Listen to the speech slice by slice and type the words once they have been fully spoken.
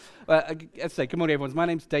Well, as I say, good morning, everyone. My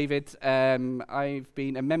name's David. I've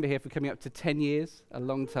been a member here for coming up to 10 years. A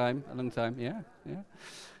long time. Yeah.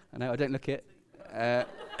 I know, I don't look it. Uh,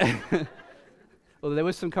 although there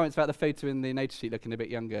was some comments about the photo in the notice sheet looking a bit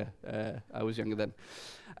younger. I was younger then.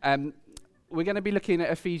 We're going to be looking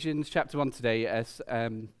at Ephesians chapter 1 today, as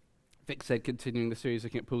Vic said, continuing the series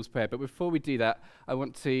looking at Paul's prayer. But before we do that, I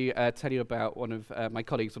want to tell you about one of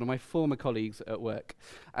my former colleagues at work.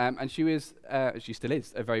 And she still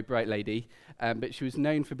is, a very bright lady, but she was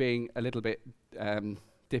known for being a little bit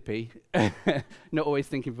dippy, not always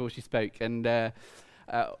thinking before she spoke. And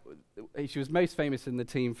she was most famous in the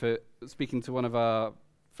team for speaking to one of our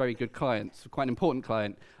very good clients, quite an important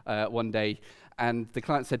client, one day. And the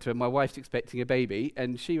client said to her, "My wife's expecting a baby."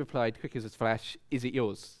 And she replied, quick as a flash, "Is it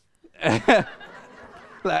yours?" And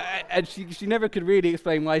she never could really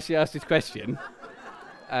explain why she asked this question.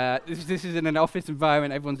 This is in an office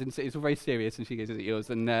environment, it's all very serious, and she goes, "Is it yours?"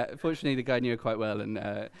 And fortunately the guy knew her quite well and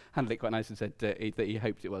handled it quite nice and said that he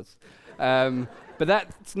hoped it was. But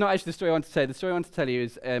that's not actually the story I want to tell. The story I want to tell you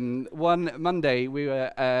is one Monday we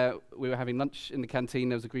were having lunch in the canteen.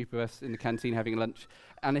 There was a group of us in the canteen having lunch.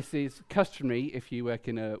 And this is customary if you work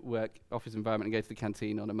in a work office environment and go to the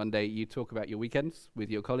canteen on a Monday. You talk about your weekends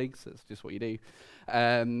with your colleagues. That's just what you do.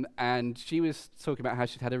 And she was talking about how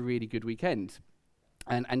she'd had a really good weekend.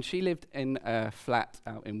 And she lived in a flat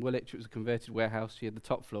out in Woolwich. It was a converted warehouse. She had the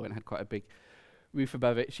top floor and had quite a big roof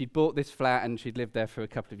above it. She'd bought this flat and she'd lived there for a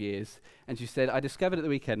couple of years. And she said, "I discovered at the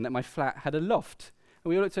weekend that my flat had a loft." And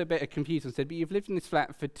we all looked a bit confused and said, "But you've lived in this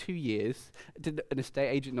flat for 2 years. Did an estate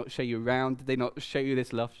agent not show you around? Did they not show you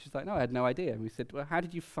this loft?" She's like, "No, I had no idea." And we said, "Well, how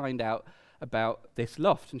did you find out about this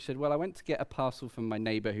loft?" And she said, "Well, I went to get a parcel from my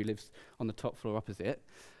neighbour who lives on the top floor opposite.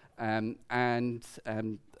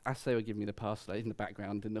 As they were giving me the parcel, in the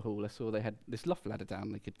background in the hall, I saw they had this loft ladder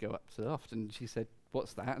down. They could go up to the loft." And she said,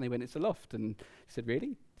 "What's that?" And they went, "It's a loft." And she said, "Really?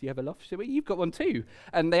 Do you have a loft?" She said, "Well, you've got one too."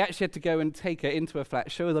 And they actually had to go and take her into a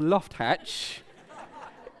flat, show her the loft hatch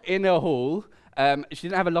in a hall. She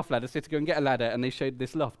didn't have a loft ladder, so she had to go and get a ladder, and they showed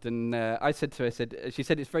this loft. And I said to her, she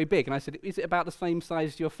said, "It's very big." And I said, "Is it about the same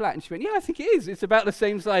size as your flat?" And she went, "Yeah, I think it is. It's about the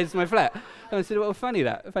same size as my flat." And I said, "Well, funny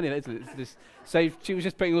that, isn't it?" So she was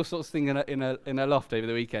just putting all sorts of things in a loft over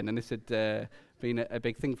the weekend, and this had been a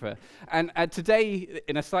big thing for her. And today,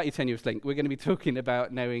 in a slightly tenuous link, we're going to be talking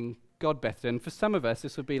about knowing God better. And for some of us,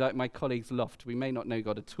 this would be like my colleague's loft. We may not know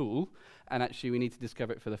God at all, and actually we need to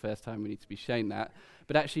discover it for the first time. We need to be shown that.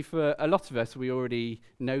 But actually for a lot of us, we already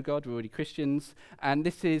know God, we're already Christians, and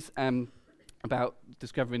this is about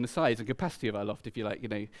discovering the size and capacity of our loft, if you like,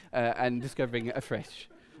 and discovering it afresh.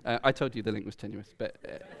 I told you the link was tenuous, but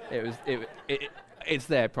it's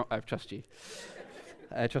there. I trust you.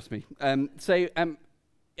 Trust me.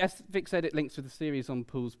 As Vic said, it links with the series on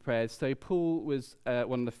Paul's prayers. So Paul was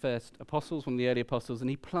one of the first apostles, one of the early apostles, and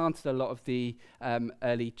he planted a lot of the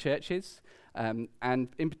early churches. And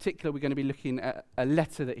in particular, we're going to be looking at a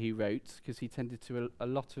letter that he wrote, because he tended to a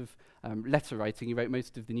lot of letter writing. He wrote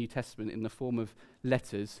most of the New Testament in the form of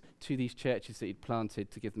letters to these churches that he'd planted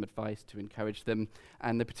to give them advice, to encourage them.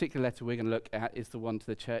 And the particular letter we're going to look at is the one to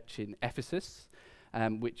the church in Ephesus,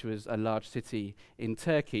 which was a large city in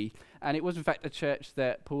Turkey. And it was, in fact, a church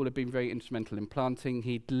that Paul had been very instrumental in planting.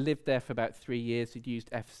 He'd lived there for about 3 years. He'd used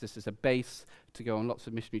Ephesus as a base to go on lots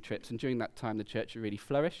of missionary trips. And during that time, the church had really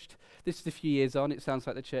flourished. This is a few years on. It sounds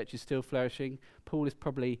like the church is still flourishing. Paul is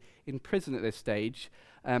probably in prison at this stage,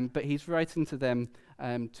 but he's writing to them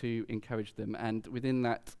to encourage them. And within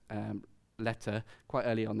that letter, quite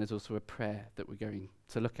early on, there's also a prayer that we're going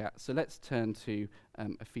to look at. So let's turn to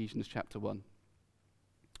Ephesians chapter 1.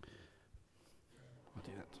 I'll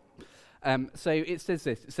do that. So it says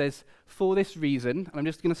this. It says, "For this reason," and I'm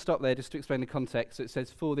just going to stop there just to explain the context. So it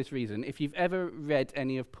says, "For this reason." If you've ever read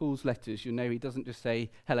any of Paul's letters, you'll know he doesn't just say,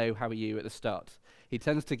 "Hello, how are you?" at the start. He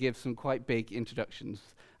tends to give some quite big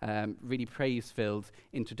introductions, really praise-filled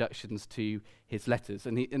introductions to his letters.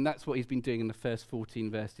 And that's what he's been doing in the first 14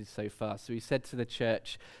 verses so far. So he said to the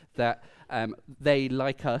church that they,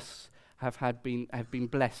 like us, have been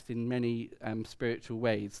blessed in many spiritual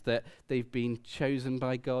ways, that they've been chosen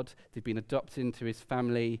by God, they've been adopted into his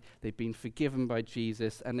family, they've been forgiven by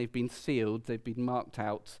Jesus, and they've been sealed, they've been marked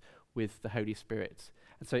out with the Holy Spirit.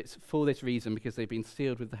 And so it's for this reason, because they've been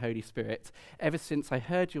sealed with the Holy Spirit. "Ever since I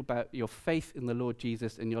heard about your faith in the Lord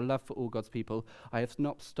Jesus and your love for all God's people, I have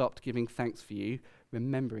not stopped giving thanks for you,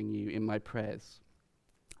 remembering you in my prayers.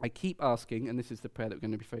 I keep asking," and this is the prayer that we're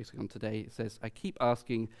going to be focusing on today. It says, "I keep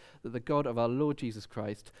asking that the God of our Lord Jesus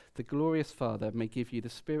Christ, the glorious Father, may give you the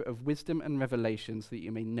spirit of wisdom and revelation so that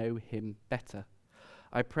you may know him better.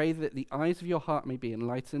 I pray that the eyes of your heart may be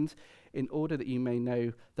enlightened, in order that you may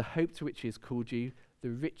know the hope to which he has called you, the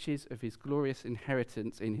riches of his glorious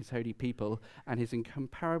inheritance in his holy people, and his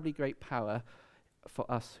incomparably great power for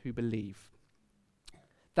us who believe.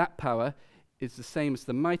 That power is the same as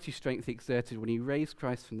the mighty strength he exerted when he raised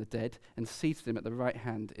Christ from the dead and seated him at the right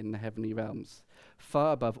hand in the heavenly realms,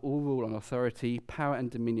 far above all rule and authority, power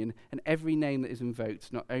and dominion, and every name that is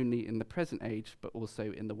invoked, not only in the present age, but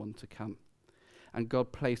also in the one to come. And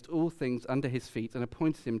God placed all things under his feet and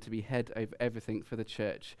appointed him to be head over everything for the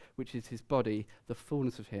church, which is his body, the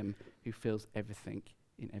fullness of him who fills everything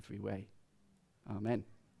in every way. Amen.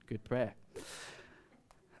 Good prayer.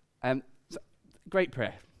 Great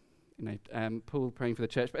prayer. Paul praying for the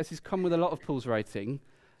church, but as is common with a lot of Paul's writing,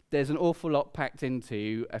 there's an awful lot packed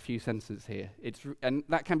into a few sentences here. And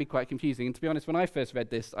that can be quite confusing. And to be honest, when I first read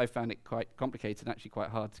this, I found it quite complicated and actually quite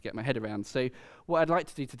hard to get my head around. So what I'd like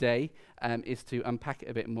to do today is to unpack it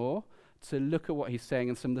a bit more, to look at what he's saying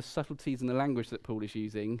and some of the subtleties in the language that Paul is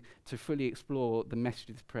using to fully explore the message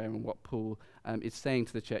of this prayer and what Paul is saying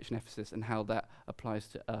to the church in Ephesus and how that applies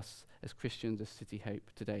to us as Christians, as City Hope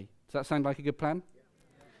today. Does that sound like a good plan?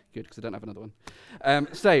 Good, because I don't have another one.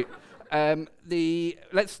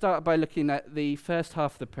 Let's start by looking at the first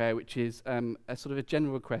half of the prayer, which is a sort of a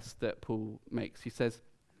general request that Paul makes. He says,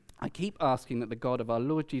 I keep asking that the God of our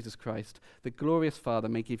Lord Jesus Christ, the glorious Father,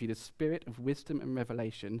 may give you the spirit of wisdom and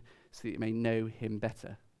revelation so that you may know him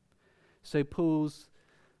better. So Paul's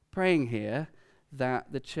praying here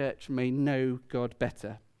that the church may know God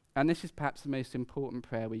better. And this is perhaps the most important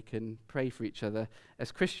prayer we can pray for each other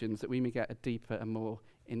as Christians, that we may get a deeper and more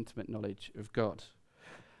intimate knowledge of God.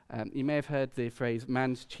 You may have heard the phrase,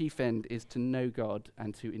 man's chief end is to know God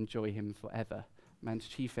and to enjoy him forever. Man's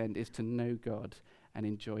chief end is to know God and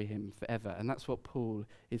enjoy him forever. And that's what Paul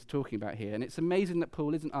is talking about here. And it's amazing that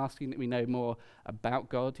Paul isn't asking that we know more about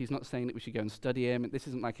God. He's not saying that we should go and study him. This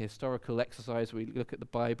isn't like a historical exercise where we look at the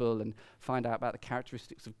Bible and find out about the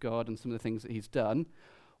characteristics of God and some of the things that he's done.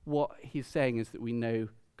 What he's saying is that we know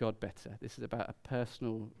God better. This is about a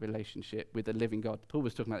personal relationship with a living God. Paul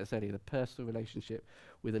was talking about this earlier, the personal relationship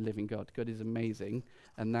with a living God. God is amazing,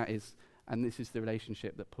 and this is the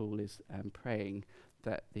relationship that Paul is praying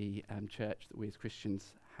that the church, that we as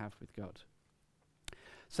Christians have with God.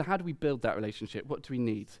 So how do we build that relationship? What do we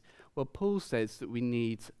need? Well, Paul says that we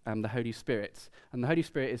need the Holy Spirit. And the Holy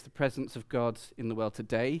Spirit is the presence of God in the world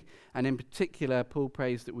today. And in particular, Paul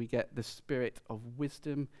prays that we get the spirit of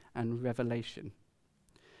wisdom and revelation.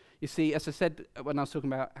 You see, as I said when I was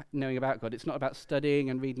talking about knowing about God, it's not about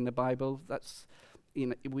studying and reading the Bible.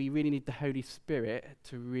 We really need the Holy Spirit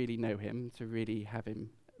to really know him, to really have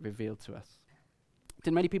him revealed to us.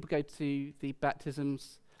 Did many people go to the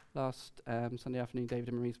baptisms last Sunday afternoon, David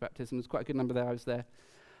and Marie's baptism? There's quite a good number there. I was there.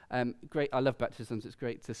 Great. I love baptisms. It's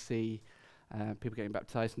great to see people getting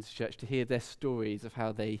baptized into church, to hear their stories of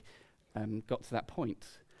how they got to that point.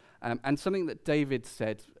 And something that David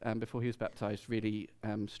said before he was baptized really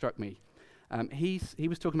struck me. He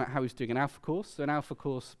was talking about how he was doing an Alpha course. So an Alpha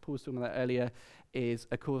course, Paul was talking about that earlier, is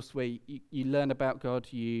a course where you learn about God,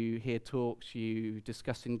 you hear talks, you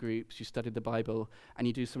discuss in groups, you study the Bible, and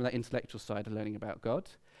you do some of that intellectual side of learning about God.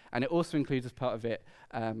 And it also includes as part of it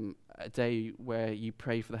a day where you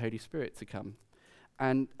pray for the Holy Spirit to come.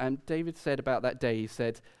 And David said about that day, he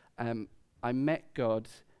said, I met God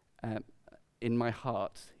in my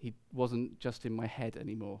heart. He wasn't just in my head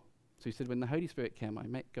anymore. So he said, when the Holy Spirit came, I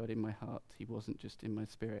met God in my heart. He wasn't just in my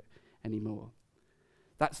spirit anymore.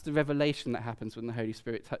 That's the revelation that happens when the Holy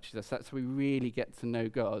Spirit touches us. That's how we really get to know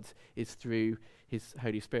God, is through his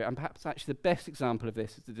Holy Spirit. And perhaps actually the best example of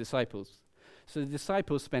this is the disciples. So the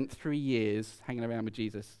disciples spent 3 years hanging around with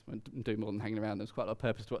Jesus. Well, doing more than hanging around. There was quite a lot of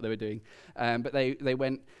purpose to what they were doing. But they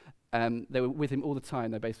went, they were with him all the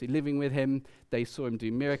time. They're basically living with him. They saw him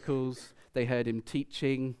do miracles. They heard him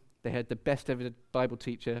teaching. They heard the best ever Bible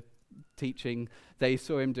teacher teaching. They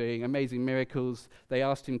saw him doing amazing miracles. They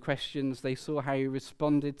asked him questions. They saw how he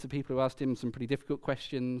responded to people who asked him some pretty difficult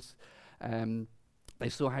questions. They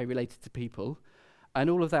saw how he related to people. And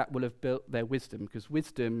all of that will have built their wisdom, because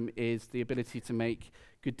wisdom is the ability to make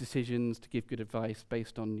good decisions, to give good advice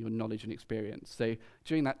based on your knowledge and experience. So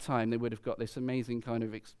during that time, they would have got this amazing kind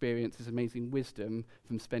of experience, this amazing wisdom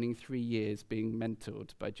from spending 3 years being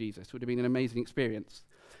mentored by Jesus. It would have been an amazing experience.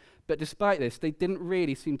 But despite this, they didn't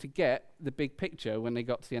really seem to get the big picture when they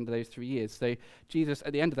got to the end of those 3 years. So Jesus,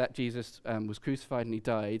 at the end of that, Jesus was crucified and he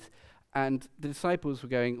died. And the disciples were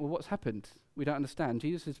going, well, what's happened? We don't understand.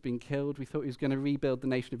 Jesus has been killed. We thought he was going to rebuild the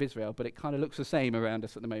nation of Israel, but it kind of looks the same around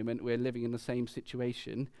us at the moment. We're living in the same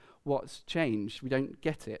situation. What's changed? We don't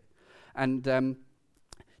get it. And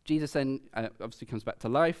Jesus then obviously comes back to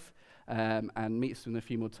life and meets them a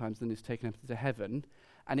few more times, then is taken up into heaven.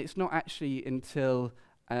 And it's not actually until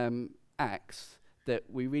Acts that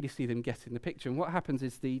we really see them getting the picture. And what happens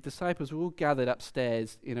is the disciples are all gathered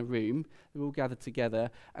upstairs in a room. They're all gathered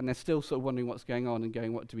together, and they're still sort of wondering what's going on and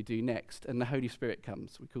going, what do we do next? And the Holy Spirit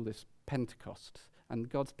comes. We call this Pentecost. And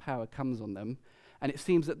God's power comes on them. And it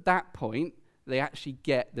seems at that point, they actually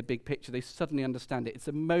get the big picture. They suddenly understand it. It's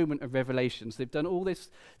a moment of revelation. So they've done all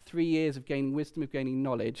this 3 years of gaining wisdom, of gaining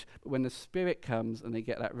knowledge, but when the Spirit comes and they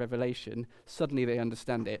get that revelation, suddenly they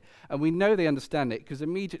understand it. And we know they understand it because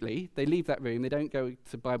immediately they leave that room. They don't go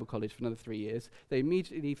to Bible college for another 3 years. They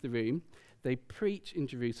immediately leave the room. They preach in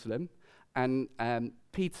Jerusalem, and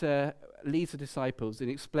Peter leads the disciples in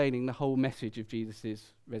explaining the whole message of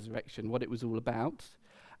Jesus' resurrection, what it was all about,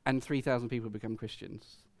 and 3,000 people become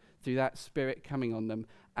Christians through that Spirit coming on them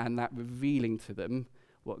and that revealing to them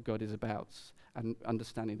what God is about and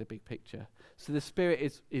understanding the big picture. So the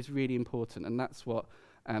Spirit is really important, and that's what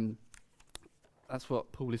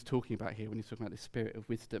Paul is talking about here when he's talking about the Spirit of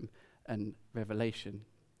wisdom and revelation.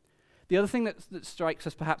 The other thing that strikes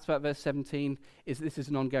us perhaps about verse 17 is this is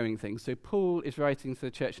an ongoing thing. So Paul is writing to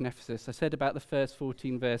the church in Ephesus. I said about the first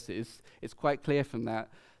 14 verses, it's quite clear from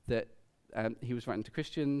that he was writing to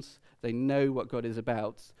Christians. They know what God is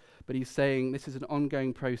about, but he's saying this is an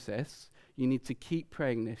ongoing process. You need to keep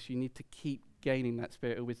praying this. You need to keep gaining that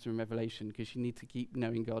Spirit of wisdom and revelation because you need to keep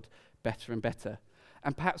knowing God better and better.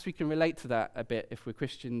 And perhaps we can relate to that a bit if we're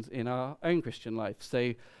Christians in our own Christian life.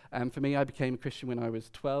 So for me, I became a Christian when I was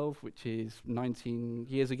 12, which is 19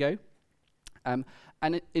 years ago. And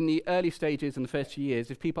in the early stages, in the first few years,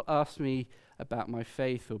 if people asked me about my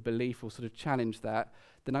faith or belief or sort of challenge that,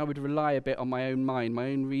 then I would rely a bit on my own mind,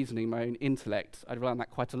 my own reasoning, my own intellect. I'd rely on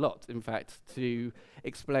that quite a lot, in fact, to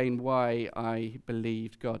explain why I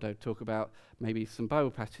believed God. I'd talk about maybe some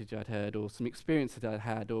Bible passage I'd heard or some experience that I'd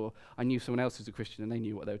had, or I knew someone else was a Christian and they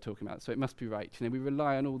knew what they were talking about, so it must be right. We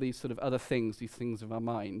rely on all these sort of other things, these things of our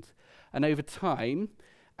mind. And over time,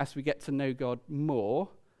 as we get to know God more,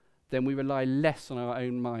 then we rely less on our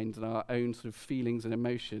own mind and our own sort of feelings and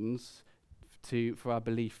emotions for our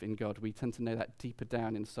belief in God. We tend to know that deeper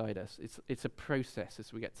down inside us. It's a process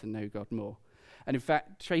as we get to know God more. And in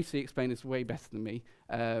fact, Tracy explained this way better than me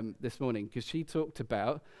this morning, because she talked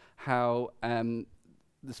about how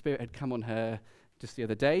the Spirit had come on her just the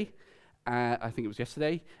other day. I think it was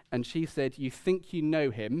yesterday. And she said, you think you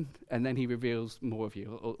know him, and then he reveals more of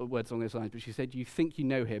you, or words along those lines. But she said, you think you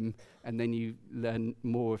know him, and then you learn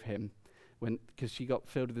more of him. Because she got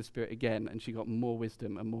filled with the Spirit again, and she got more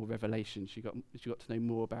wisdom and more revelation. She got to know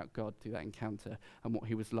more about God through that encounter and what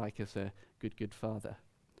he was like as a good father.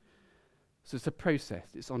 So it's a process.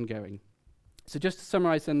 It's ongoing. So just to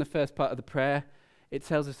summarize then the first part of the prayer, it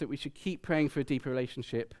tells us that we should keep praying for a deeper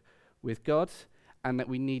relationship with God and that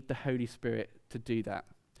we need the Holy Spirit to do that.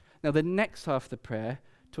 Now the next half of the prayer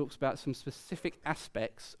talks about some specific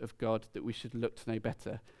aspects of God that we should look to know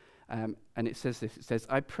better. And it says this, it says,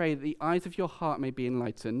 I pray that the eyes of your heart may be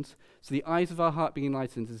enlightened. So the eyes of our heart being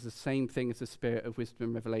enlightened is the same thing as the Spirit of wisdom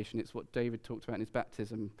and revelation. It's what David talked about in his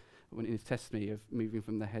baptism, in his testimony of moving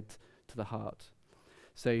from the head to the heart.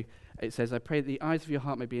 So it says, I pray that the eyes of your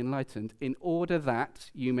heart may be enlightened, in order that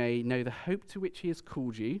you may know the hope to which he has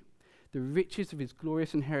called you, the riches of his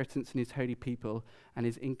glorious inheritance in his holy people, and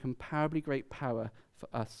his incomparably great power for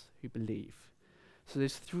us who believe. So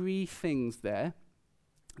there's 3 things there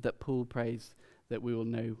that Paul prays that we will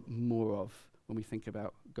know more of when we think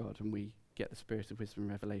about God and we get the Spirit of wisdom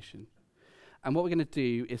and revelation. And what we're going to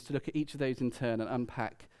do is to look at each of those in turn and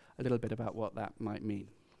unpack a little bit about what that might mean.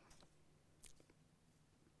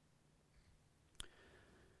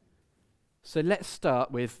 So let's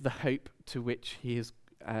start with the hope to which he is,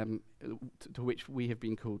 to which we have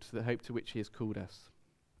been called, to the hope to which he has called us.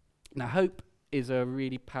 Now, hope is a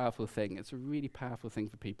really powerful thing. It's a really powerful thing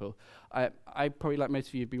for people. I probably, like most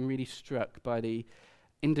of you, have been really struck by the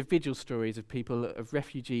individual stories of people, of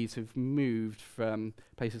refugees who've moved from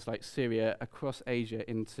places like Syria across Asia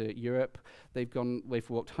into Europe. They've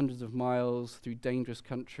walked hundreds of miles through dangerous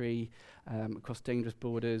country, across dangerous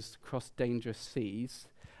borders, across dangerous seas.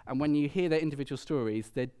 And when you hear their individual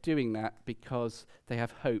stories, they're doing that because they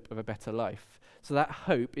have hope of a better life. So that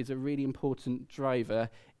hope is a really important driver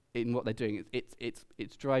in what they're doing.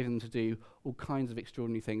 It's driving them to do all kinds of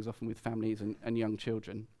extraordinary things, often with families and young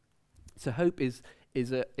children. So hope is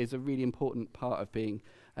a really important part of being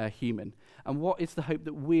human. And what is the hope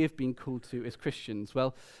that we have been called to as Christians?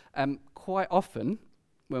 Well, quite often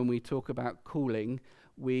when we talk about calling,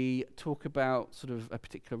 we talk about sort of a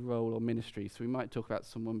particular role or ministry. So we might talk about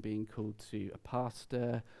someone being called to a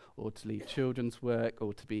pastor, or to lead children's work,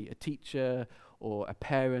 or to be a teacher, or a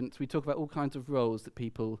parent. We talk about all kinds of roles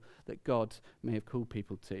that God may have called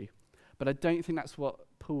people to. But I don't think that's what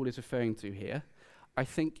Paul is referring to here. I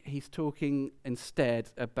think he's talking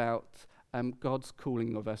instead about God's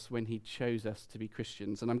calling of us when he chose us to be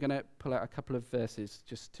Christians. And I'm going to pull out a couple of verses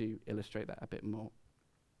just to illustrate that a bit more.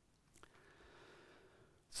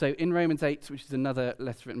 So in Romans 8, which is another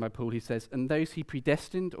letter written by Paul, he says, "And those he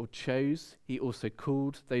predestined or chose, he also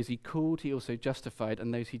called. Those he called, he also justified.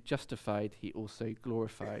 And those he justified, he also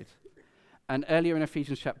glorified." And earlier in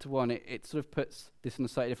Ephesians chapter 1, it sort of puts this in a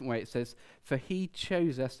slightly different way. It says, "For he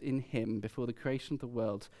chose us in him before the creation of the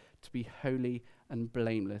world to be holy and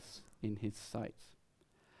blameless in his sight."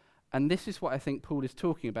 And this is what I think Paul is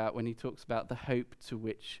talking about when he talks about the hope to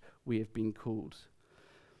which we have been called.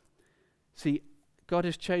 See, God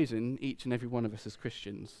has chosen each and every one of us as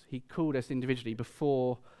Christians. He called us individually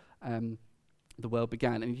before the world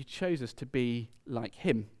began, and he chose us to be like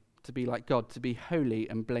him, to be like God, to be holy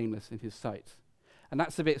and blameless in his sight. And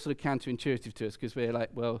that's a bit sort of counterintuitive to us, because we're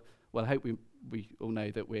like, well, I hope we all know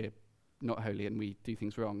that we're not holy and we do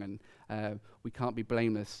things wrong, and we can't be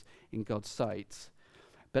blameless in God's sight.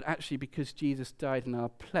 But actually, because Jesus died in our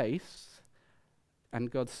place, and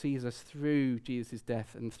God sees us through Jesus'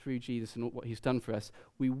 death and through Jesus and what he's done for us,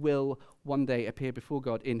 we will one day appear before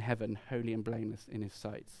God in heaven, holy and blameless in his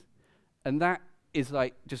sight. And that is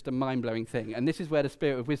like just a mind-blowing thing. And this is where the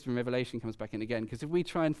spirit of wisdom and revelation comes back in again, because if we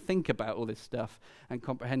try and think about all this stuff and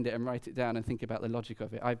comprehend it and write it down and think about the logic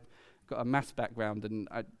of it, I've got a maths background and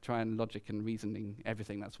I try and logic and reasoning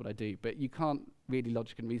everything, that's what I do. But you can't really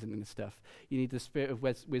logic and reason in this stuff. You need the spirit of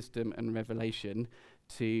wisdom and revelation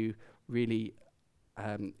to really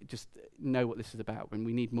just know what this is about. And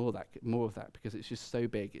we need more of that, because it's just so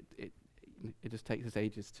big. It just takes us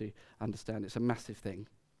ages to understand. It's a massive thing.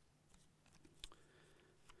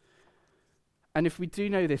 And if we do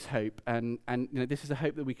know this hope, and this is a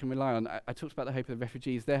hope that we can rely on. I talked about the hope of the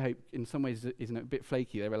refugees. Their hope, in some ways, is a bit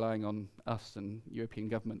flaky. They're relying on us and European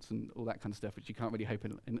governments and all that kind of stuff, which you can't really hope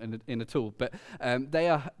in at all. But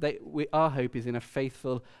our hope is in a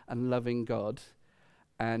faithful and loving God.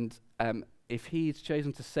 And if he's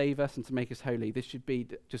chosen to save us and to make us holy, this should be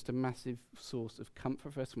just a massive source of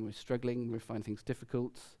comfort for us when we're struggling, when we find things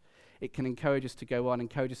difficult. It can encourage us to go on,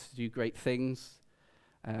 encourage us to do great things,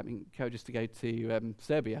 encourage us to go to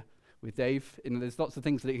Serbia with Dave. There's lots of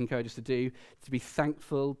things that it can encourage us to do, to be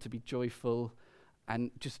thankful, to be joyful,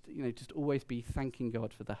 and just always be thanking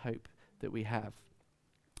God for the hope that we have.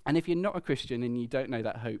 And if you're not a Christian and you don't know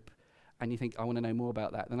that hope, and you think, I want to know more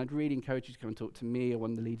about that, then I'd really encourage you to come and talk to me or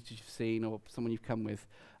one of the leaders you've seen or someone you've come with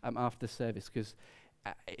after the service, because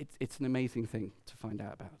it's an amazing thing to find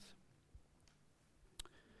out about.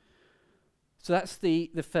 So that's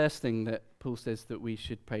the first thing that Paul says that we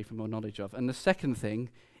should pray for more knowledge of. And the second thing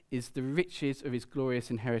is the riches of his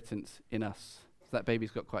glorious inheritance in us. So that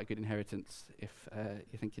baby's got quite a good inheritance if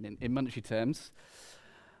you're thinking in monetary terms.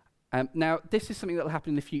 Now, this is something that will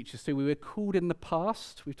happen in the future. So we were called in the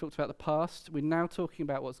past. We've talked about the past. We're now talking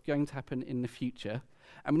about what's going to happen in the future.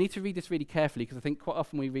 And we need to read this really carefully, because I think quite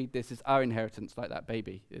often we read this as our inheritance, like that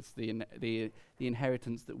baby. It's the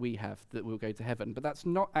inheritance that we have, that will go to heaven. But that's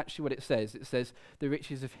not actually what it says. It says the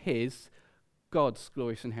riches of God's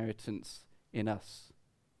glorious inheritance in us.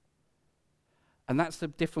 And that's a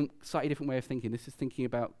slightly different way of thinking. This is thinking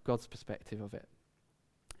about God's perspective of it.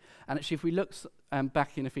 And actually, if we look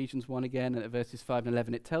back in Ephesians 1 again, and at verses 5 and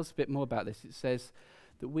 11, it tells us a bit more about this. It says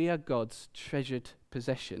that we are God's treasured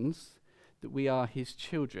possessions, that we are his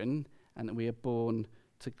children, and that we are born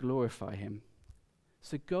to glorify him.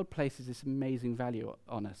 So God places this amazing value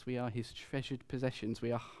on us. We are his treasured possessions.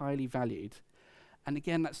 We are highly valued. And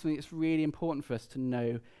again, that's something that's really important for us to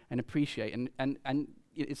know and appreciate. And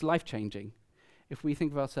it's life-changing. If we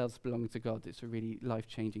think of ourselves as belonging to God, it's a really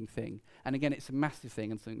life-changing thing. And again, it's a massive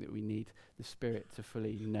thing and something that we need the Spirit to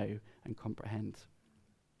fully know and comprehend.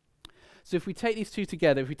 So if we take these two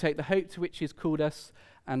together, if we take the hope to which he's called us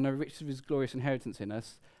and the riches of his glorious inheritance in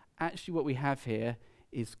us, actually what we have here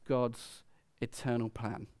is God's eternal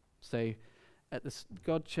plan. So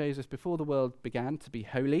God chose us before the world began to be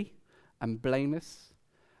holy and blameless,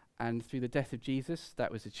 and through the death of Jesus,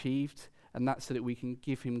 that was achieved. And that's so that we can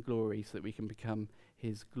give him glory, so that we can become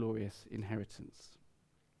his glorious inheritance.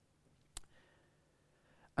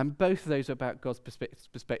 And both of those are about God's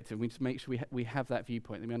perspective. We need to make sure we have that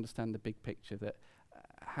viewpoint, that we understand the big picture, that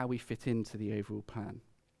how we fit into the overall plan.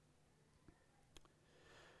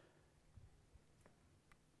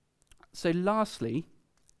 So lastly,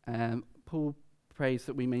 Paul prays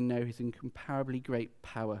that we may know his incomparably great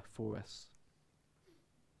power for us.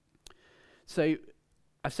 So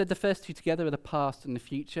I've said the first two together are the past and the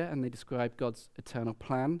future, and they describe God's eternal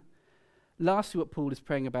plan. Lastly, what Paul is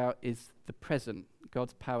praying about is the present,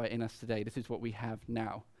 God's power in us today. This is what we have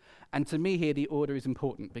now. And to me here, the order is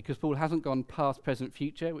important because Paul hasn't gone past, present,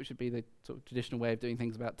 future, which would be the sort of traditional way of doing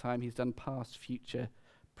things about time. He's done past, future,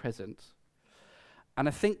 present. And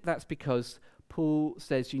I think that's because Paul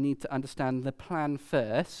says you need to understand the plan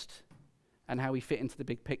first and how we fit into the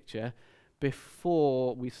big picture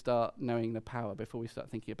before we start knowing the power, before we start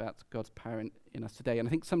thinking about God's power in us today. And I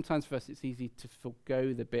think sometimes for us it's easy to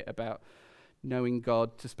forgo the bit about knowing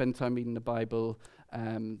God, to spend time reading the Bible,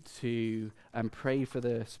 to pray for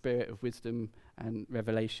the spirit of wisdom and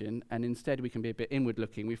revelation, and instead we can be a bit inward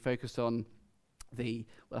looking. We focus on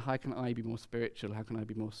how can I be more spiritual? How can I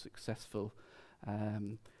be more successful?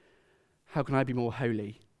 How can I be more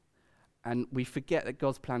holy? And we forget that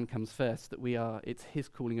God's plan comes first, that it's his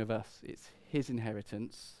calling of us, it's his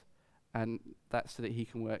inheritance, and that's so that he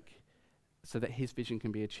can work, so that his vision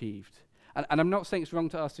can be achieved. And I'm not saying it's wrong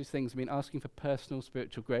to ask those things. I mean, asking for personal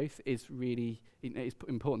spiritual growth is really is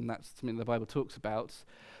important. That's something the Bible talks about.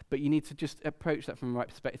 But you need to just approach that from the right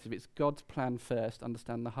perspective. It's God's plan first,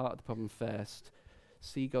 understand the heart of the problem first,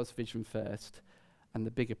 see God's vision first, and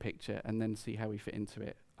the bigger picture, and then see how we fit into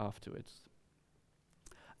it afterwards.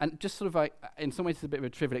 And just sort of like, in some ways it's a bit of a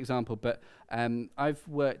trivial example, but I've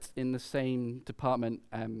worked in the same department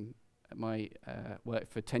at my work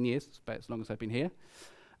for 10 years, about as long as I've been here.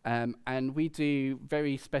 And we do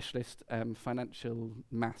very specialist financial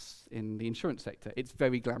maths in the insurance sector. It's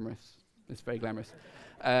very glamorous.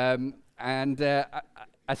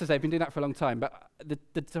 As I say, I've been doing that for a long time, but the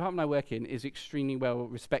department I work in is extremely well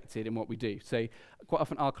respected in what we do. So quite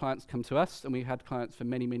often our clients come to us, and we've had clients for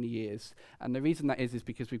many, many years. And the reason that is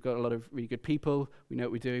because we've got a lot of really good people. We know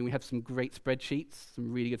what we're doing. We have some great spreadsheets,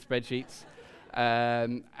 some really good spreadsheets.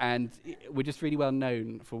 And we're just really well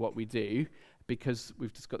known for what we do, because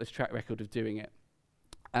we've just got this track record of doing it.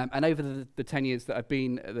 And over the 10 years that I've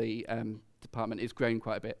been at the department, it's grown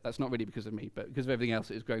quite a bit. That's not really because of me, but because of everything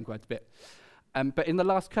else, it's grown quite a bit. But in the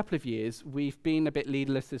last couple of years, we've been a bit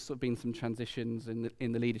leaderless. There's sort of been some transitions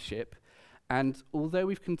in the leadership. And although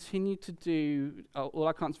we've continued to do, all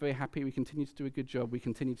our clients are very happy, we continue to do a good job, we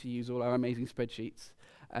continue to use all our amazing spreadsheets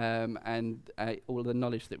and all of the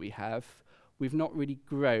knowledge that we have, we've not really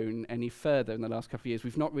grown any further in the last couple of years.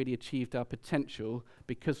 We've not really achieved our potential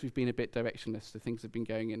because we've been a bit directionless. So things have been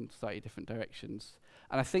going in slightly different directions.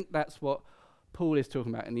 And I think that's what Paul is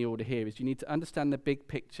talking about in the order here, is you need to understand the big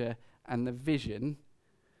picture and the vision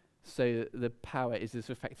so that the power is as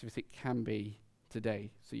effective as it can be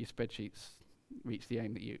today, so your spreadsheets reach the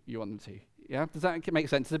aim that you want them to. Yeah? Does that make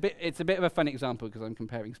sense? It's a bit of a fun example because I'm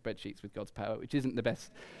comparing spreadsheets with God's power, which isn't the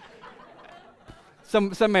best.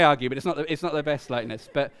 Some may argue, but it's not the best likeness.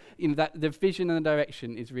 But that the vision and the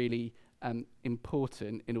direction is really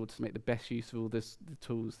important in order to make the best use of all the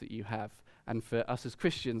tools that you have. And for us as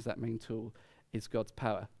Christians, that main tool is God's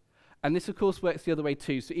power. And this, of course, works the other way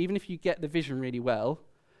too. So even if you get the vision really well,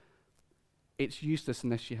 it's useless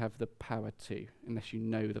unless you have the power to, unless you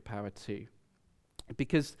know the power to.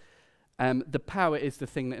 Because the power is the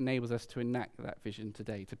thing that enables us to enact that vision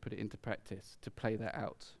today, to put it into practice, to play that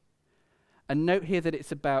out. And note here that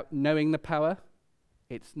it's about knowing the power.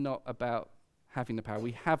 It's not about having the power.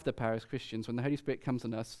 We have the power as Christians. When the Holy Spirit comes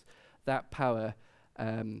on us, that power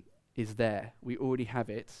is there. We already have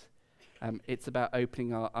it. It's about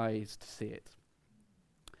opening our eyes to see it.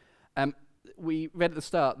 We read at the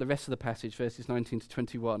start the rest of the passage, verses 19 to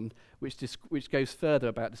 21, which goes further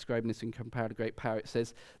about describing this incomparably great power. It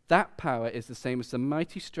says, that power is the same as the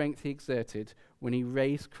mighty strength he exerted when he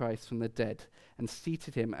raised Christ from the dead and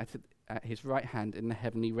seated him at his right hand in the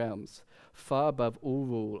heavenly realms, far above all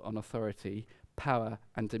rule and authority, power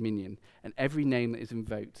and dominion, and every name that is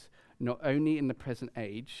invoked, not only in the present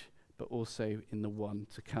age, but also in the one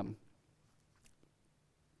to come.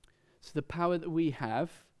 So the power that we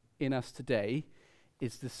have in us today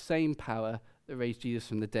is the same power that raised Jesus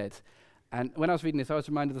from the dead. And when I was reading this, I was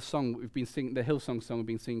reminded of the song we've been singing, the Hillsong song we've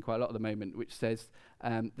been singing quite a lot at the moment, which says,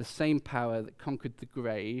 the same power that conquered the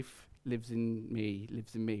grave lives in me,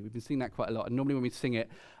 lives in me. We've been singing that quite a lot. And normally when we sing it,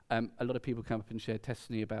 a lot of people come up and share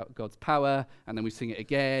testimony about God's power, and then we sing it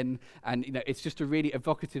again. And it's just a really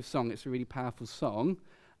evocative song. It's a really powerful song.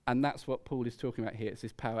 And that's what Paul is talking about here. It's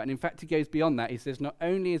this power. And in fact, he goes beyond that. He says, not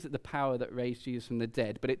only is it the power that raised Jesus from the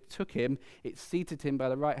dead, but it took him, it seated him by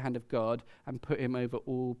the right hand of God and put him over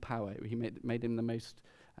all power. He made him the most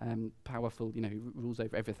powerful, rules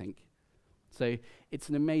over everything. So it's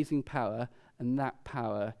an amazing power, and that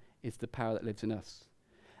power is the power that lives in us.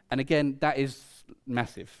 And again, that is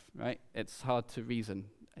massive, right? It's hard to reason.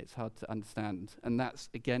 It's hard to understand. And that's,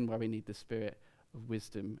 again, why we need the spirit of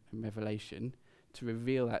wisdom and revelation to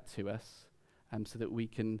reveal that to us, so that we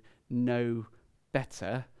can know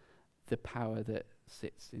better the power that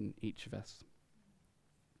sits in each of us.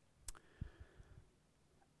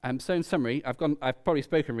 So in summary, I've probably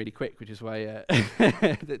spoken really quick, which is why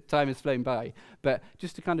the time has flown by. But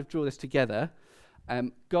just to kind of draw this together,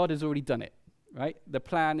 God has already done it, right? The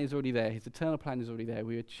plan is already there. His eternal plan is already there.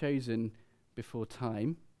 We were chosen before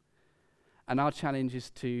time. And our challenge is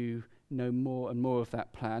to know more and more of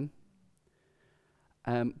that plan.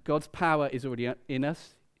 God's power is already in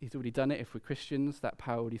us. He's already done it. If we're Christians, that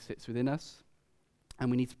power already sits within us. And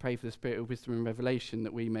we need to pray for the spirit of wisdom and revelation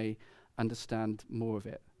that we may understand more of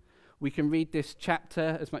it. We can read this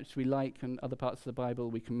chapter as much as we like and other parts of the Bible.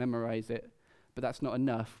 We can memorize it. But that's not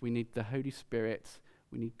enough. We need the Holy Spirit.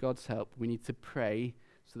 We need God's help. We need to pray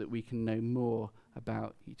so that we can know more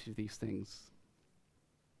about each of these things.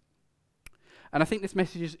 And I think this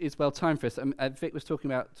message is well timed for us. Vic was talking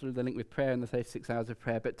about sort of the link with prayer and the 36 hours of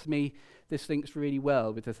prayer, but to me, this links really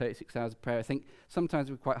well with the 36 hours of prayer. I think sometimes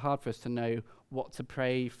it's quite hard for us to know what to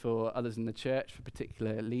pray for others in the church, for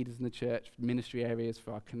particular leaders in the church, for ministry areas,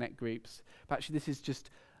 for our connect groups. But actually, this is just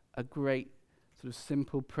a great sort of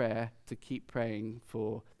simple prayer to keep praying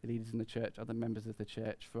for the leaders in the church, other members of the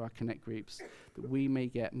church, for our connect groups, that we may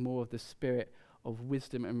get more of the spirit of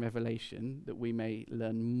wisdom and revelation, that we may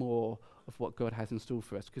learn more of what God has in store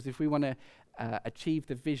for us. Because if we want to achieve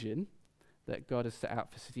the vision that God has set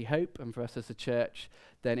out for City Hope and for us as a church,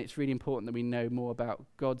 then it's really important that we know more about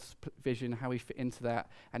God's vision, how we fit into that,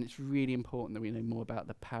 and it's really important that we know more about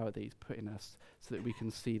the power that He's put in us so that we can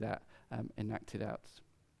see that enacted out.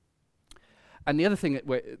 And the other thing that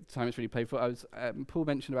Simon's really played for, Paul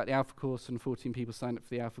mentioned about the Alpha course and 14 people signed up for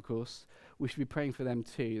the Alpha course. We should be praying for them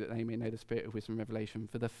too, that they may know the spirit of wisdom and revelation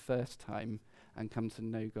for the first time and come to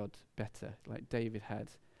know God better, like David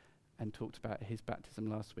had and talked about his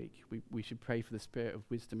baptism last week. We should pray for the spirit of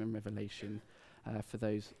wisdom and revelation for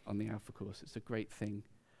those on the Alpha course. It's a great thing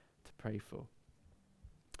to pray for.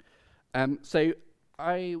 So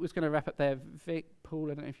I was going to wrap up there. Vic,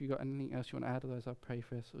 Paul, I don't know if you've got anything else you want to add, otherwise I'll pray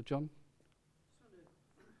for us. Or John?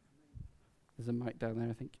 There's a mic down there,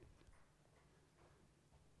 I think.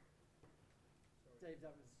 Dave,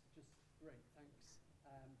 that was just great, thanks.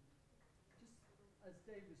 Just as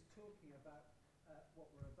Dave was talking about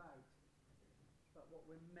what we're about what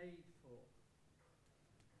we're made for,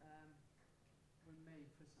 we're made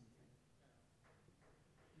for something.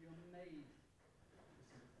 You're made for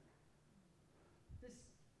something. This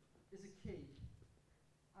is a key.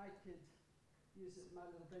 I could use it with my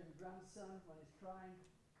little baby grandson when he's crying.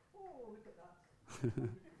 Oh, look at that.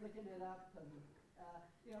 Flicking it up. And,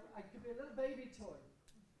 I could be a little baby toy.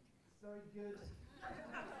 It's very good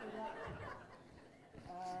for that.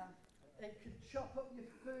 It could chop up your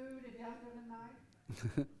food if you haven't got a knife.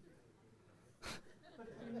 But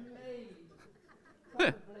we made,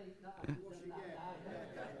 probably not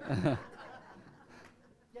that.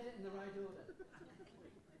 Get it in the right order.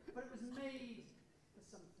 But it was made for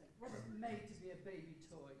something. It wasn't made to be a baby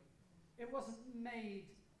toy. It wasn't made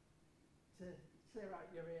to clear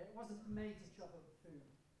out your ear. It wasn't made to chop up food.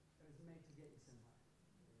 It was made to get you somewhere.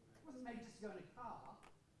 It wasn't made just to go in a car.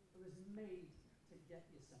 It was made to get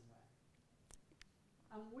you somewhere.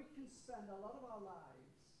 And we can spend a lot of our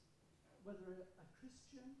lives, whether a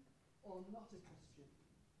Christian or not a Christian,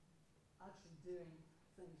 actually doing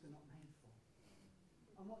things we're not made for.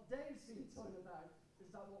 And what Dave's been talking about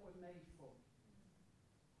is about what we're made for.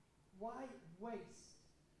 Why waste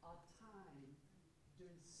our time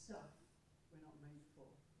doing stuff we're not made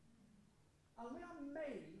for? And we are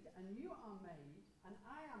made, and you are made, and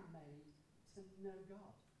I am made to know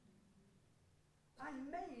God.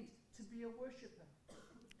 I'm made to be a worshipper.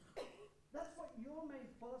 That's what you're made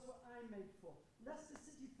for, that's what I'm made for. Leicester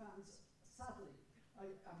City fans, sadly,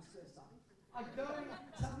 I'm still starting, are going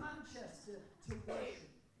to Manchester to worship.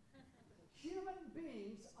 Human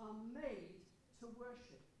beings are made to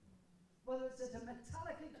worship. Whether it's at a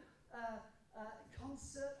Metallica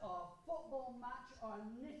concert or a football match or a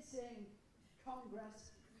knitting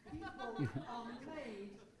congress, people are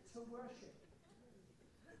made to worship.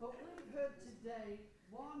 But we've heard today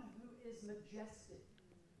one who is majestic,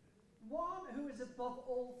 one who is above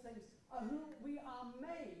all things, who we are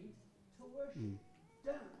made to worship.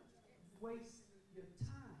 Don't waste your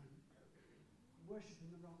time worshipping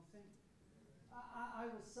the wrong thing. I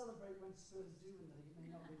will celebrate when Spurs do win the league. It may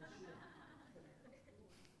not be this year.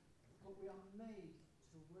 But we are made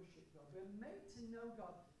to worship God. We're made to know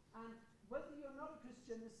God. And whether you're not a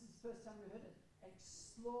Christian, this is the first time we've heard it,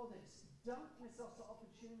 explore this. Don't miss out the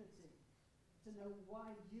opportunity to know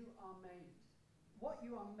why you are made, what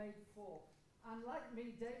you are made for. And like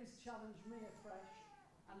me, David's challenged me afresh.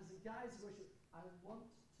 And as a guy's worship, I want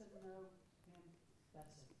to know him better.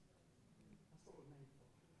 That's what we're made for.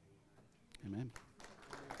 Amen.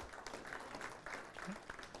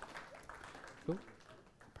 Cool.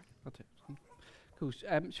 That's it. Cool.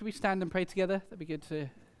 Should we stand and pray together? That'd be good to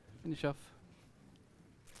finish off.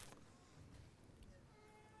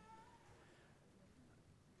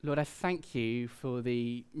 Lord, I thank you for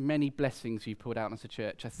the many blessings you've poured out on us as a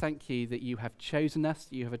church. I thank you that you have chosen us,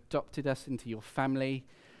 that you have adopted us into your family,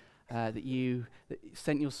 that you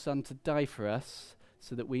sent your Son to die for us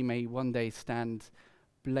so that we may one day stand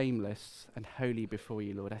blameless and holy before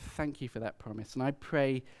you, Lord. I thank you for that promise. And I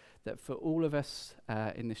pray that for all of us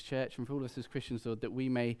in this church and for all of us as Christians, Lord, that we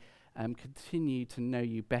may continue to know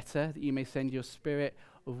you better, that you may send your spirit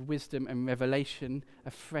of wisdom and revelation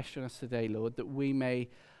afresh on us today, Lord, that we may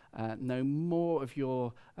know more of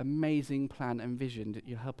your amazing plan and vision, that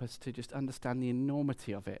you help us to just understand the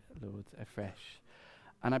enormity of it, Lord, afresh.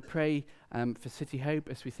 And I pray for City Hope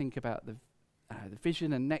as we think about the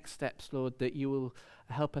vision and next steps, Lord, that you will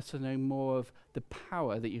help us to know more of the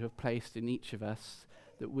power that you have placed in each of us,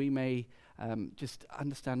 that we may just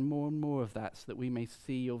understand more and more of that, so that we may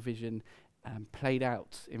see your vision played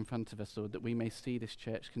out in front of us, Lord, that we may see this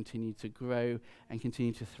church continue to grow and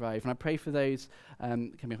continue to thrive. And I pray for those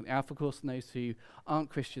coming on the Alpha course and those who aren't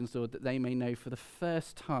Christians, Lord, that they may know for the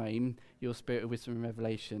first time your spirit of wisdom and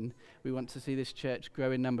revelation. We want to see this church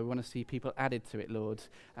grow in number. We want to see people added to it, Lord.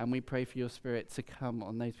 And we pray for your spirit to come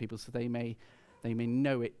on those people so they may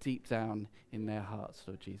know it deep down in their hearts,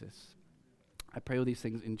 Lord Jesus. I pray all these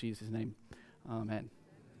things in Jesus' name. Amen.